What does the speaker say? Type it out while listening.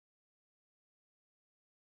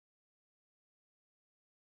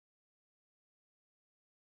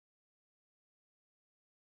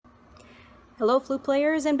Hello flute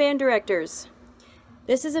players and band directors.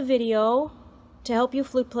 This is a video to help you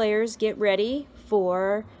flute players get ready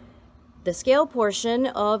for the scale portion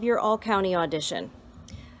of your all-county audition.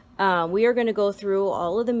 We are going to go through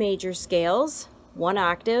all of the major scales, one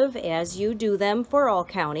octave, as you do them for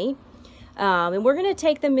all-county. And we're going to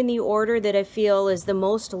take them in the order that I feel is the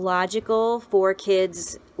most logical for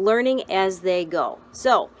kids learning as they go.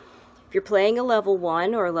 So, if you're playing a level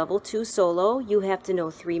 1 or a level 2 solo, you have to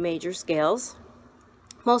know 3 major scales.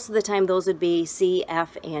 Most of the time those would be C,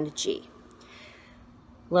 F, and G.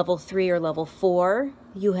 Level 3 or level 4,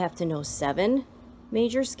 you have to know 7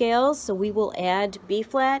 major scales, so we will add B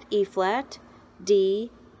flat, E flat,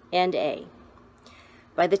 D, and A.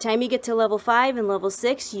 By the time you get to level 5 and level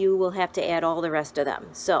 6, you will have to add all the rest of them.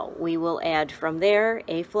 So we will add from there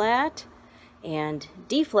A flat and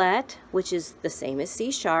D flat, which is the same as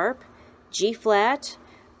C sharp, G flat,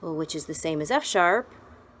 which is the same as F sharp,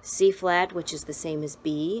 C flat, which is the same as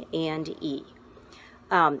B, and E.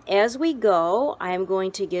 As we go, I'm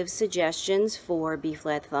going to give suggestions for B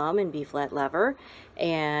flat thumb and B flat lever,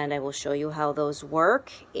 and I will show you how those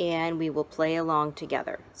work, and we will play along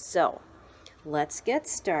together. So, let's get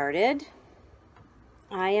started.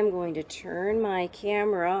 I am going to turn my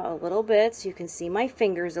camera a little bit so you can see my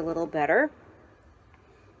fingers a little better.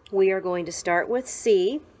 We are going to start with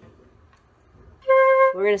C.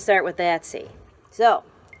 We're going to start with that C. So,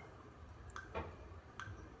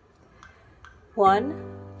 1,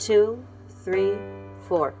 2, 3,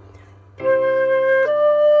 4.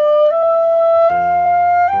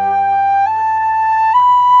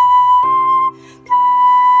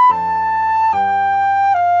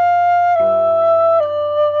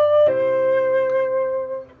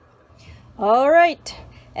 All right,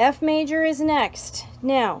 F major is next.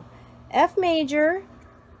 Now, F major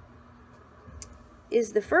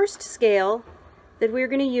is the first scale that we're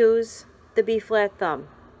going to use the B flat thumb.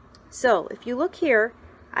 So, if you look here,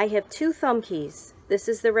 I have 2 thumb keys. This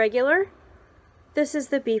is the regular, this is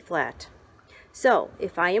the B flat. So,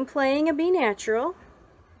 if I am playing a B natural,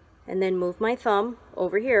 and then move my thumb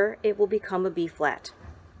over here, it will become a B flat.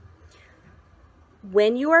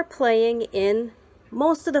 When you are playing in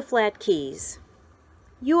most of the flat keys,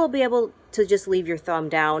 you will be able to just leave your thumb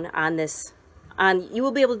down on this, you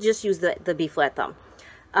will be able to just use the B flat thumb.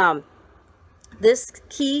 This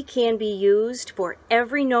key can be used for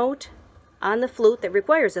every note on the flute that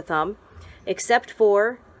requires a thumb, except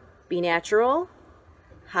for B natural,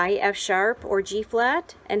 high F sharp or G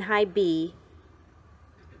flat, and high B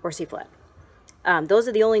or C flat. Those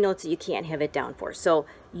are the only notes that you can't have it down for. So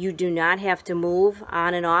you do not have to move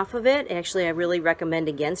on and off of it. Actually, I really recommend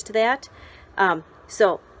against that.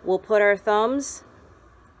 So we'll put our thumbs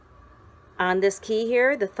on this key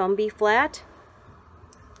here, the thumb B flat.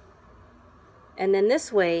 And then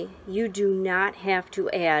this way, you do not have to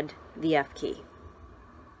add the F key.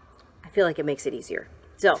 I feel like it makes it easier.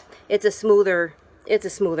 So it's a smoother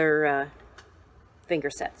finger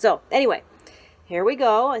set. So anyway, here we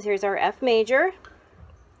go. Here's our F major.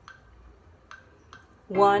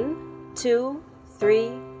 1, 2,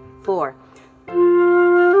 3, 4.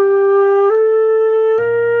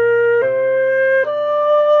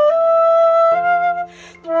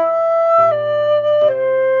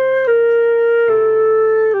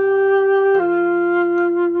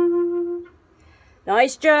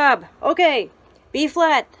 Nice job. Okay, B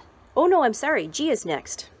flat. Oh no, I'm sorry. G is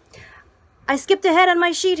next. I skipped ahead on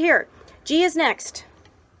my sheet here. G is next.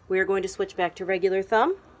 We are going to switch back to regular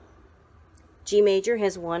thumb. G major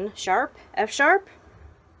has 1 sharp, F sharp.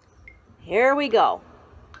 Here we go.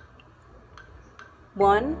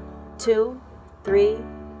 1, 2, 3,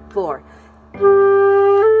 4.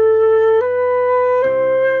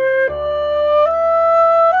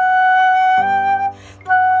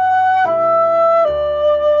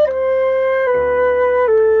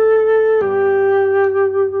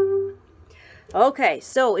 Okay,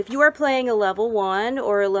 so if you are playing a level 1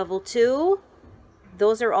 or a level 2,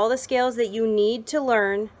 those are all the scales that you need to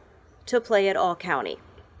learn to play at all county.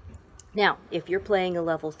 Now, if you're playing a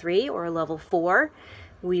level 3 or a level 4,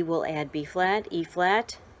 we will add B flat, E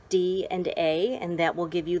flat, D, and A, and that will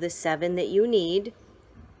give you the 7 that you need.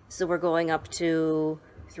 So we're going up to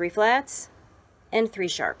 3 flats and 3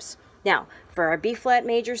 sharps. Now, for our B flat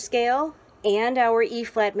major scale and our E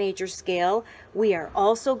flat major scale, we are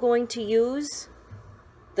also going to use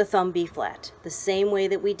the thumb B flat, the same way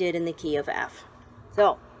that we did in the key of F.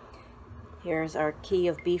 So, here's our key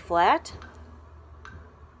of B flat.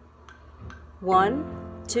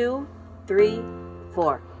 1, 2, 3,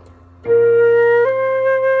 4.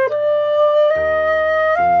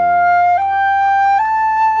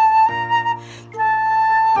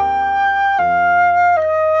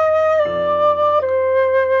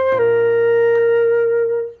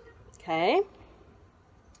 Okay,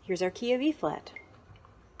 here's our key of E flat.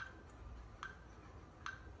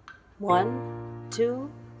 1,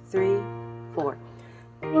 2, 3, 4.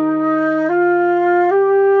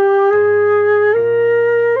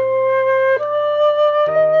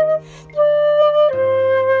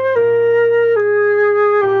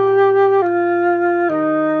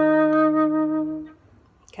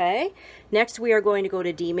 Okay, next we are going to go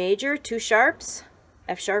to D major, 2 sharps,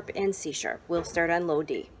 F sharp and C sharp. We'll start on low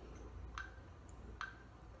D.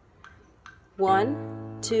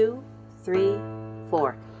 1, 2, 3,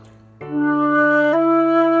 4.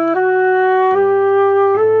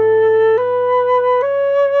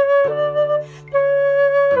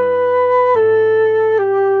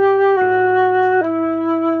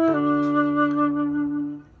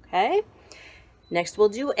 Okay, next we'll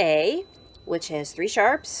do A, which has 3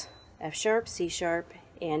 sharps, F sharp, C sharp,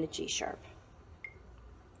 and a G sharp.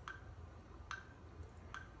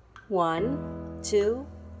 1, 2,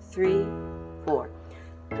 3, 4.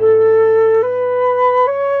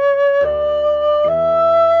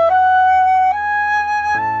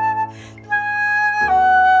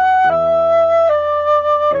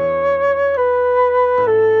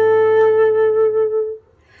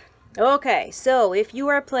 Okay, so if you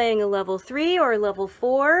are playing a level 3 or level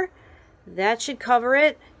 4, that should cover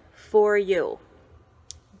it for you.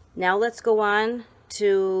 Now let's go on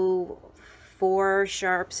to 4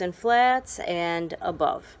 sharps and flats and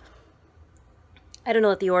above. I don't know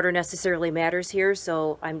that the order necessarily matters here,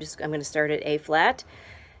 so I'm going to start at A flat,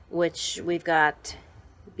 which we've got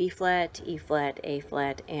B flat, E flat, A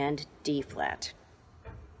flat, and D flat.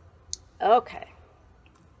 Okay.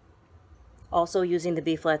 Also using the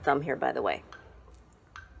B flat thumb here, by the way.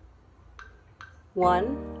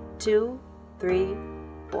 1, 2, 3,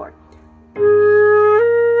 4.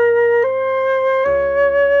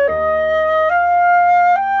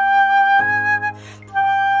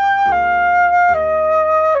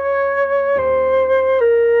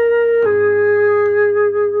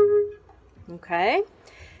 Okay,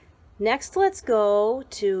 next let's go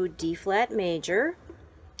to D flat major,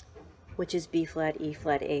 which is B flat, E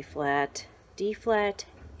flat, A flat, D flat,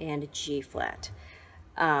 and G flat.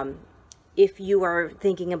 If you are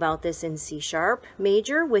thinking about this in C sharp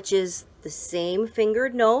major, which is the same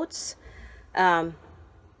fingered notes,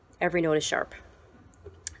 every note is sharp.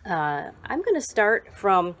 I'm going to start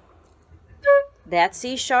from that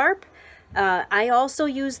C sharp. I also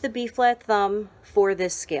use the B flat thumb for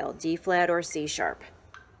this scale, D flat or C sharp.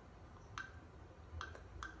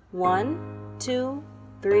 1, 2,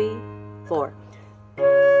 3, 4.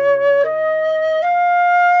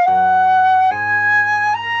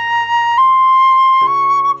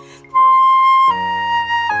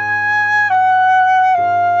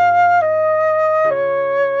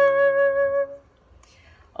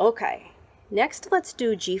 Okay, next let's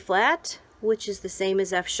do G flat, which is the same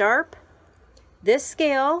as F sharp. This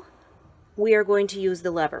scale, we are going to use the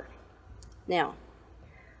lever. Now,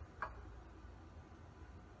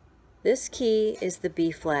 this key is the B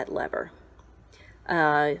flat lever.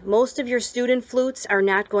 Most of your student flutes are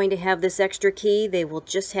not going to have this extra key. They will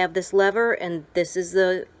just have this lever, and this is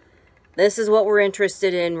what we're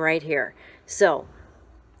interested in right here. So,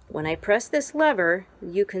 when I press this lever,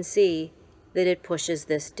 you can see that it pushes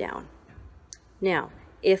this down. Now,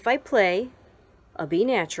 if I play a B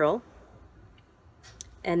natural,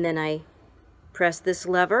 and then I press this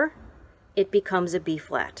lever, it becomes a B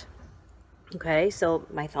flat. Okay, so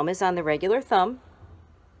my thumb is on the regular thumb.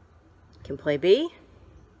 I can play B,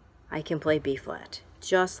 I can play B flat,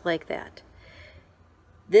 just like that.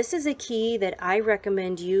 This is a key that I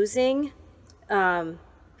recommend using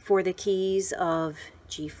for the keys of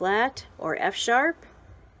G flat or F sharp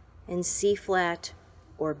and C flat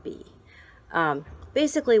or B.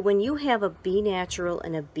 Basically, when you have a B natural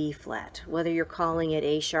and a B flat, whether you're calling it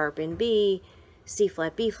A sharp and B, C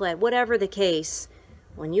flat, B flat, whatever the case,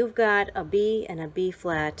 when you've got a B and a B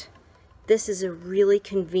flat, this is a really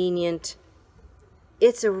convenient,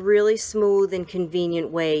 it's a really smooth and convenient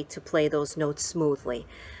way to play those notes smoothly.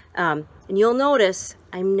 And you'll notice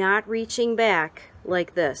I'm not reaching back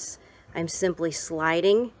like this. I'm simply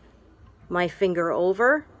sliding my finger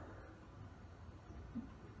over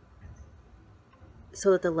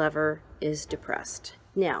so that the lever is depressed.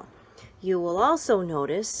 Now, you will also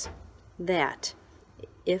notice that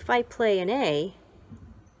if I play an A,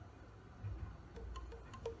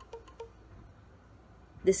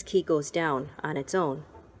 this key goes down on its own.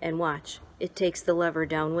 And watch, it takes the lever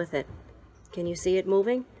down with it. Can you see it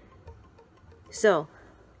moving? So,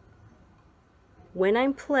 when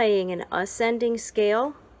I'm playing an ascending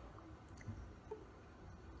scale,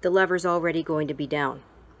 the lever's already going to be down.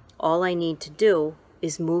 all I need to do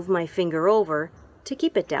is move my finger over to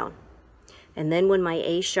keep it down. And then when my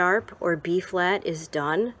A sharp or B flat is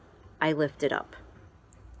done, I lift it up.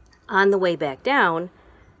 On the way back down,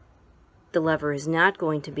 the lever is not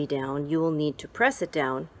going to be down. You will need to press it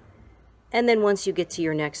down. And then once you get to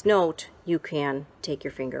your next note, you can take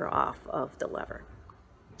your finger off of the lever.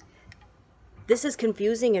 This is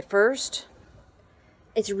confusing at first.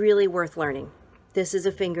 It's really worth learning. This is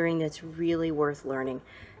a fingering that's really worth learning.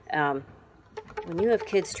 When you have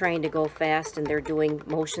kids trying to go fast and they're doing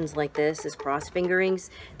motions like this as cross fingerings,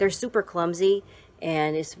 they're super clumsy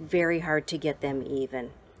and it's very hard to get them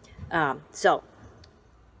even. So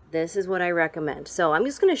this is what I recommend. So I'm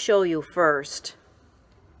just going to show you first.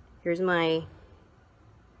 Here's my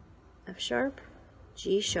F sharp,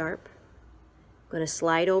 G sharp. I'm going to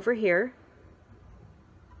slide over here,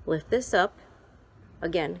 lift this up.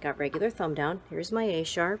 Again, got regular thumb down. Here's my A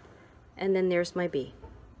sharp, and then there's my B.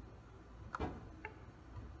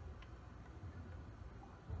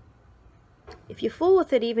 If you fool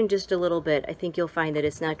with it even just a little bit, I think you'll find that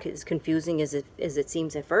it's not as confusing as it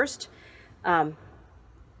seems at first.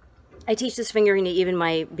 I teach this fingering to even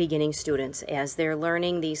my beginning students as they're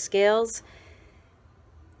learning these scales.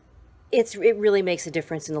 It really makes a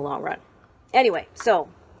difference in the long run. Anyway, so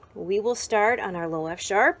we will start on our low F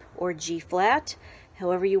sharp or G flat,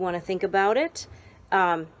 however you want to think about it.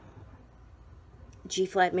 G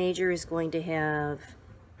flat major is going to have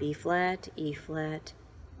B flat, E flat,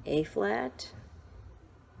 A flat,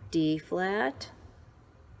 D flat,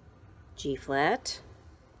 G flat,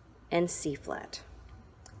 and C flat.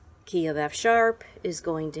 Key of F sharp is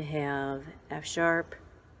going to have F sharp,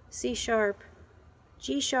 C sharp,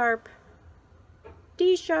 G sharp,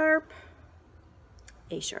 D sharp,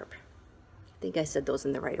 A sharp. I think I said those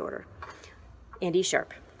in the right order. And E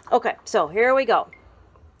sharp. Okay, so here we go.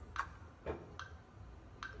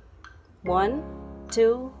 1,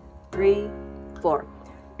 2, 3, 4.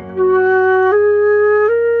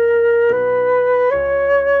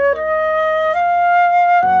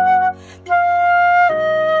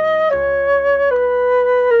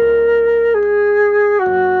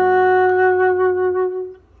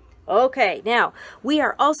 Okay, now we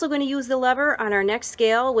are also going to use the lever on our next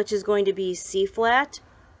scale, which is going to be C flat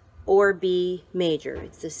or B major.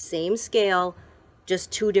 It's the same scale,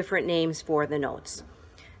 just two different names for the notes.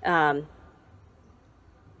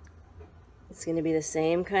 It's going to be the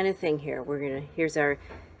same kind of thing here. Here's our,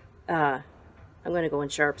 I'm going to go in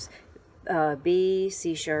sharps. B,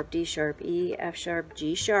 C sharp, D sharp, E, F sharp,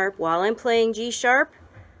 G sharp. While I'm playing G sharp,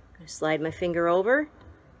 I'm going to slide my finger over.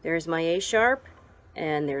 There's my A sharp,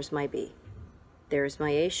 and there's my B. There's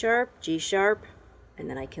my A sharp, G sharp, and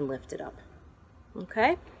then I can lift it up.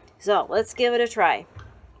 Okay, so let's give it a try.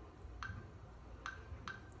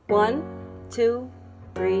 1, 2,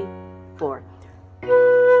 3, 4.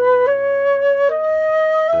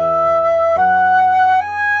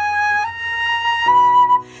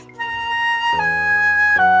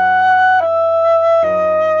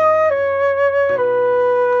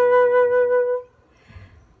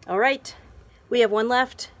 All right. We have one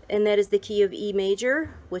left, and that is the key of E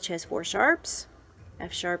major, which has 4 sharps.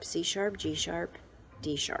 F sharp, C sharp, G sharp,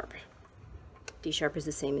 D sharp. D sharp is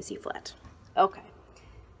the same as E flat. Okay.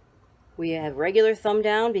 We have regular thumb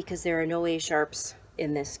down because there are no A sharps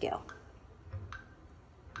in this scale.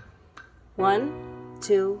 1,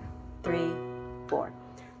 2, 3, 4.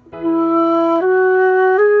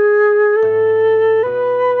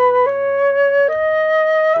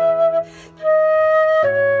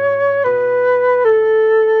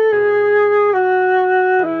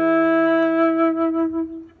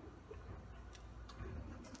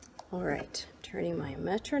 Turning my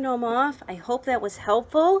metronome off. I hope that was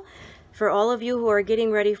helpful for all of you who are getting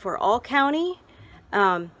ready for All County.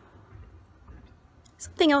 Something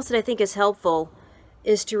else that I think is helpful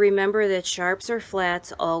is to remember that sharps or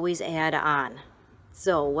flats always add on.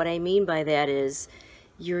 So what I mean by that is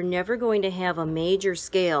you're never going to have a major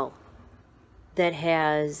scale that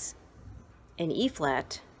has an E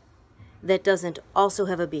flat that doesn't also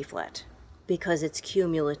have a B flat because it's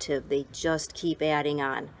cumulative. They just keep adding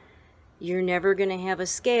on. You're never going to have a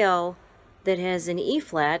scale that has an E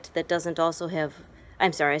flat that doesn't also have,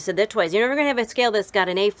 I'm sorry, I said that twice. You're never going to have a scale that's got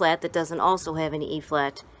an A flat that doesn't also have an E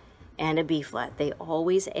flat and a B flat. They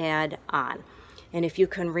always add on. And if you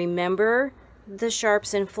can remember the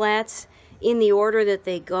sharps and flats in the order that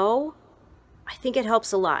they go, I think it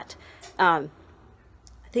helps a lot. I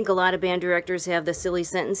think a lot of band directors have the silly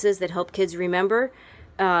sentences that help kids remember.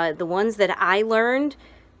 The ones that I learned,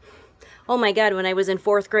 oh my God, when I was in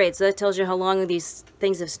 4th grade, so that tells you how long these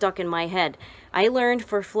things have stuck in my head. I learned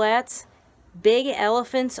for flats, Big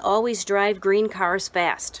elephants always drive green cars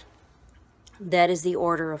fast. That is the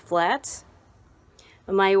order of flats.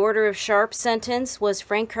 My order of sharp sentence was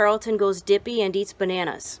Frank Carlton goes dippy and eats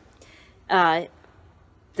bananas. That's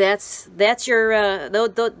your,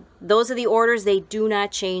 those are the orders. They do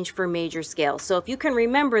not change for major scales. So if you can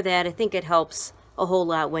remember that, I think it helps a whole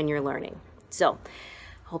lot when you're learning. So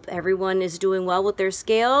hope everyone is doing well with their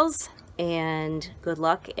scales, and good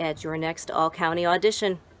luck at your next all-county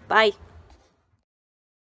audition. Bye.